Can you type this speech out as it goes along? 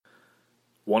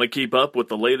Want to keep up with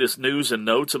the latest news and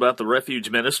notes about the Refuge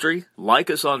Ministry?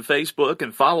 Like us on Facebook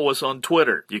and follow us on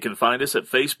Twitter. You can find us at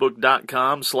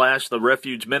facebook.com/The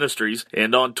Refuge Ministries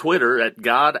and on Twitter at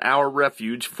God Our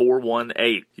Refuge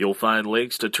 418. You'll find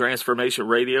links to Transformation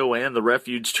Radio and the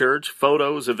Refuge Church,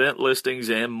 photos, event listings,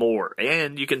 and more.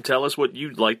 And you can tell us what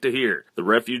you'd like to hear. The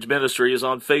Refuge Ministry is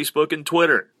on Facebook and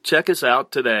Twitter. Check us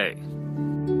out today.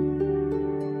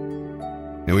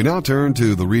 And we now turn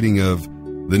to the reading of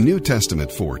the New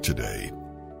Testament for today.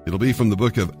 It'll be from the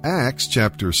book of Acts,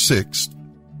 chapter 6,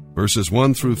 verses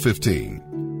 1 through 15.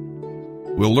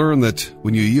 We'll learn that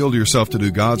when you yield yourself to do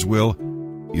God's will,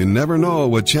 you never know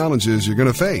what challenges you're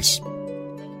going to face.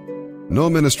 No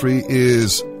ministry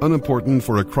is unimportant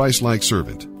for a Christ-like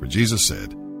servant, for Jesus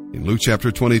said in Luke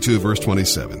chapter 22, verse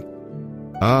 27,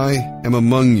 "I am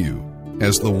among you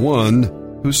as the one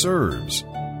who serves."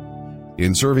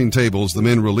 In serving tables, the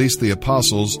men released the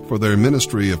apostles for their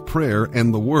ministry of prayer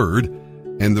and the word,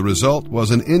 and the result was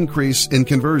an increase in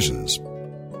conversions.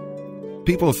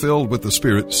 People filled with the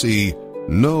Spirit see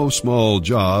no small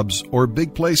jobs or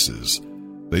big places.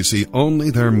 They see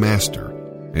only their Master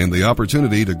and the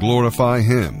opportunity to glorify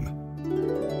Him.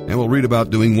 And we'll read about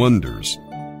doing wonders.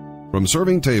 From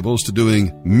serving tables to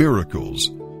doing miracles,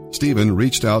 Stephen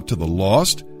reached out to the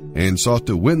lost and sought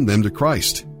to win them to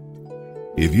Christ.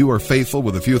 If you are faithful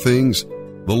with a few things,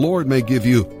 the Lord may give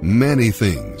you many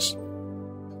things.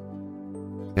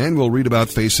 And we'll read about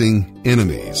facing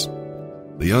enemies.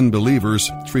 The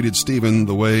unbelievers treated Stephen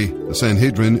the way the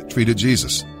Sanhedrin treated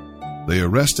Jesus. They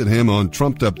arrested him on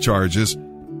trumped-up charges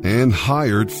and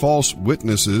hired false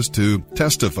witnesses to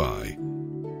testify.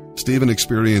 Stephen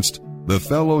experienced the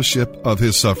fellowship of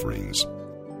his sufferings.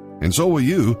 And so will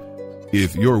you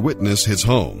if your witness hits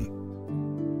home.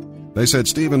 They said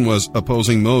Stephen was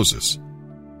opposing Moses,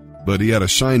 but he had a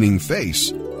shining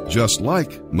face, just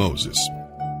like Moses.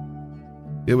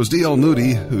 It was D.L.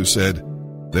 Moody who said,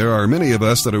 "There are many of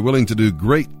us that are willing to do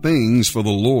great things for the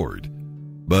Lord,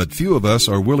 but few of us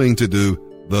are willing to do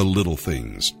the little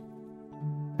things."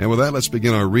 And with that, let's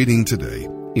begin our reading today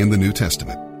in the New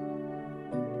Testament.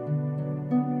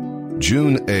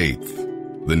 June 8th,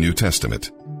 the New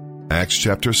Testament, Acts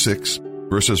chapter 6,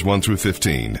 verses 1 through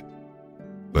 15.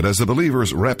 But as the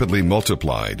believers rapidly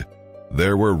multiplied,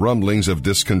 there were rumblings of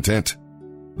discontent.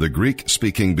 The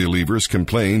Greek-speaking believers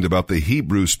complained about the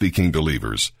Hebrew-speaking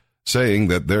believers, saying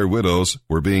that their widows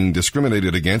were being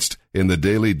discriminated against in the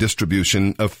daily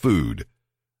distribution of food.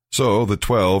 So the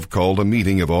 12 called a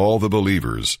meeting of all the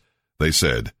believers. They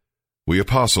said, "We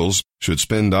apostles should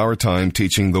spend our time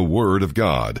teaching the Word of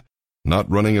God, not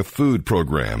running a food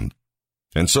program.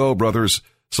 And so, brothers,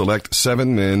 select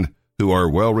 7 men who are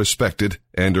well respected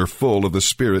and are full of the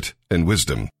Spirit and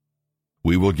wisdom.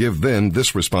 We will give them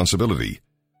this responsibility.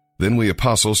 Then we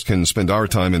apostles can spend our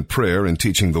time in prayer and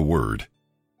teaching the Word."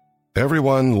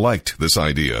 Everyone liked this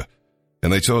idea,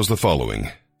 and they chose the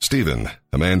following: Stephen,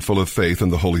 a man full of faith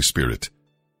and the Holy Spirit;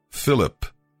 Philip,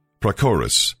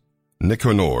 Prochorus,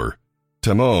 Nicanor,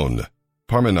 Timon,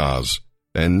 Parmenas,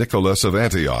 and Nicholas of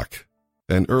Antioch,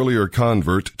 an earlier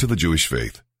convert to the Jewish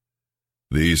faith.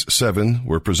 These 7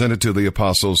 were presented to the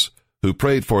apostles, who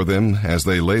prayed for them as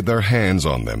they laid their hands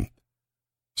on them.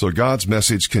 So God's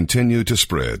message continued to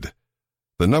spread.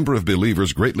 The number of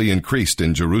believers greatly increased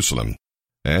in Jerusalem,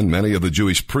 and many of the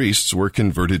Jewish priests were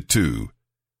converted too.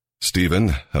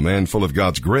 Stephen, a man full of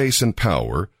God's grace and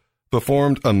power,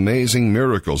 performed amazing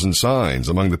miracles and signs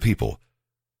among the people.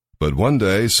 But one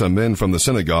day some men from the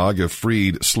synagogue of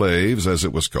freed slaves, as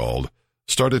it was called,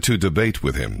 started to debate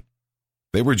with him.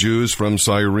 They were Jews from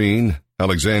Cyrene,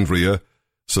 Alexandria,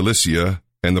 Cilicia,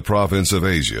 and the province of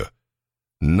Asia.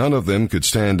 None of them could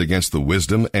stand against the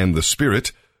wisdom and the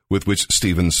spirit with which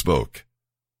Stephen spoke.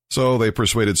 So they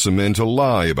persuaded some men to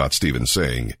lie about Stephen,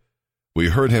 saying, "We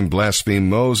heard him blaspheme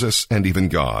Moses and even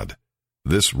God."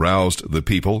 This roused the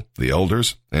people, the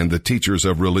elders, and the teachers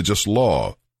of religious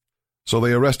law. So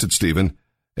they arrested Stephen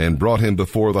and brought him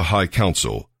before the high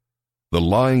council. The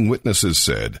lying witnesses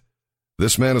said,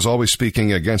 "This man is always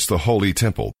speaking against the holy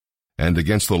temple and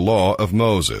against the law of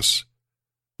Moses.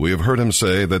 We have heard him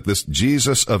say that this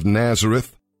Jesus of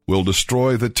Nazareth will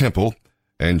destroy the temple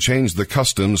and change the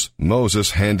customs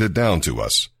Moses handed down to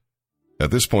us." At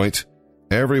this point,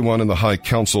 everyone in the high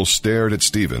council stared at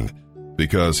Stephen,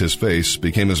 because his face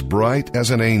became as bright as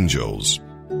an angel's.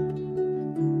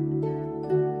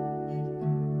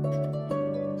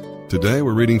 Today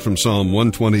we're reading from Psalm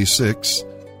 126,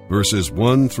 verses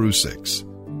 1 through 6.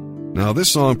 Now this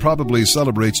song probably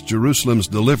celebrates Jerusalem's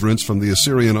deliverance from the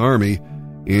Assyrian army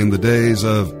in the days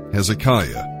of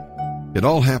Hezekiah. It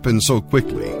all happened so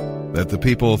quickly that the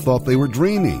people thought they were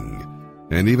dreaming,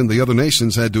 and even the other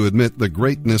nations had to admit the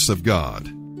greatness of God.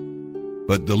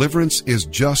 But deliverance is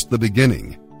just the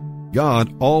beginning.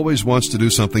 God always wants to do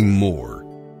something more.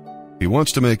 He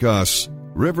wants to make us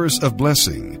rivers of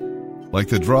blessing, like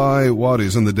the dry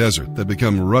wadis in the desert that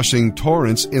become rushing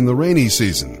torrents in the rainy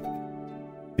season.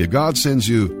 If God sends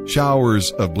you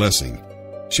showers of blessing,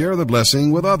 share the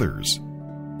blessing with others.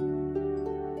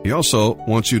 He also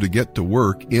wants you to get to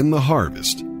work in the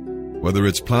harvest, whether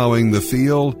it's plowing the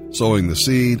field, sowing the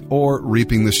seed, or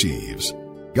reaping the sheaves.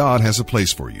 God has a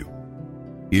place for you.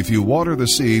 If you water the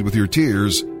seed with your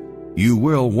tears, you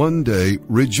will one day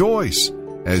rejoice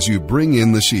as you bring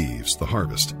in the sheaves, the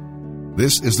harvest.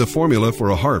 This is the formula for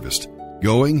a harvest: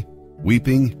 going,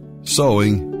 weeping,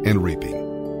 sowing, and reaping.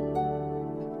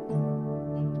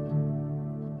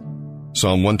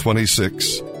 Psalm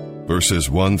 126, verses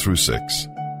 1 through 6.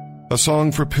 A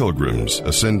song for pilgrims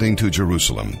ascending to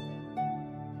Jerusalem.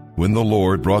 When the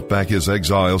Lord brought back his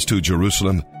exiles to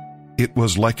Jerusalem, it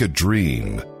was like a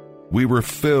dream. We were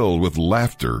filled with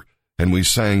laughter, and we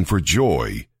sang for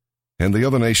joy. And the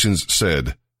other nations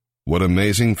said, "What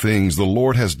amazing things the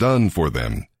Lord has done for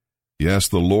them." Yes,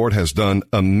 the Lord has done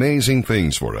amazing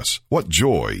things for us. What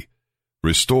joy!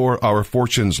 Restore our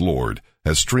fortunes, Lord,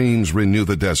 as streams renew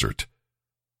the desert.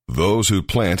 Those who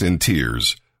plant in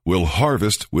tears will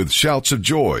harvest with shouts of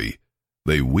joy.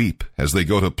 They weep as they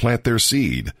go to plant their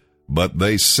seed, but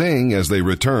they sing as they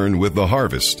return with the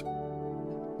harvest.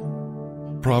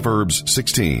 Proverbs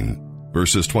 16,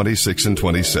 verses 26 and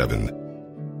 27.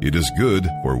 It is good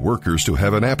for workers to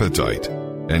have an appetite.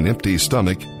 An empty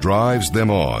stomach drives them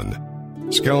on.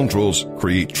 Scoundrels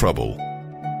create trouble.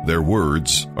 Their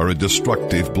words are a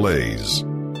destructive blaze.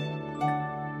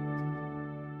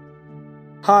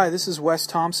 Hi, this is Wes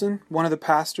Thompson, one of the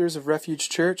pastors of Refuge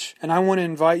Church, and I want to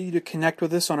invite you to connect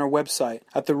with us on our website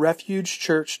at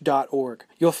therefugechurch.org.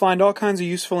 You'll find all kinds of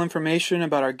useful information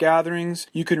about our gatherings.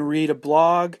 You can read a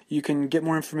blog, you can get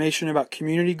more information about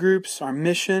community groups, our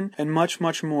mission, and much,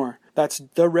 much more. That's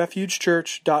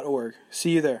therefugechurch.org. See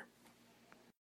you there.